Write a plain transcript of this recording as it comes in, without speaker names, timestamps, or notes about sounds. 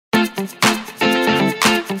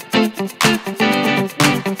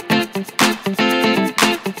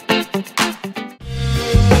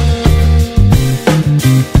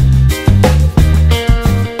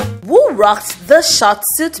Rocked the short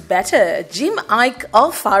suit better, Jim Iyke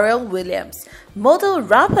or Pharrell Williams? Model,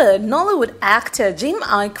 rapper, Nollywood actor Jim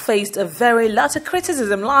Iyke faced a very lot of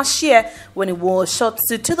criticism last year when he wore a short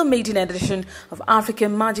suit to the maiden edition of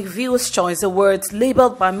African Magic Viewers' Choice Awards,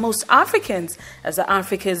 labeled by most Africans as the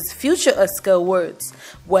Africa's Future Oscar Awards.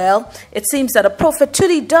 Well, it seems that a prophet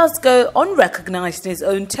truly does go unrecognized in his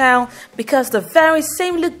own town, because the very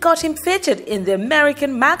same look got him featured in the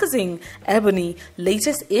American magazine Ebony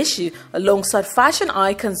latest issue, alongside fashion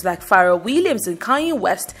icons like Pharrell Williams and Kanye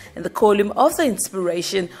West in the column of the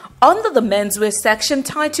inspiration under the menswear section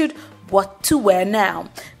titled "What to Wear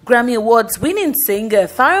Now." Grammy Awards winning singer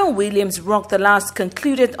Pharrell Williams rocked the last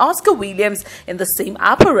concluded Oscar Williams in the same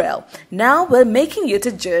apparel. Now we're making you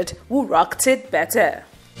to judge who rocked it better.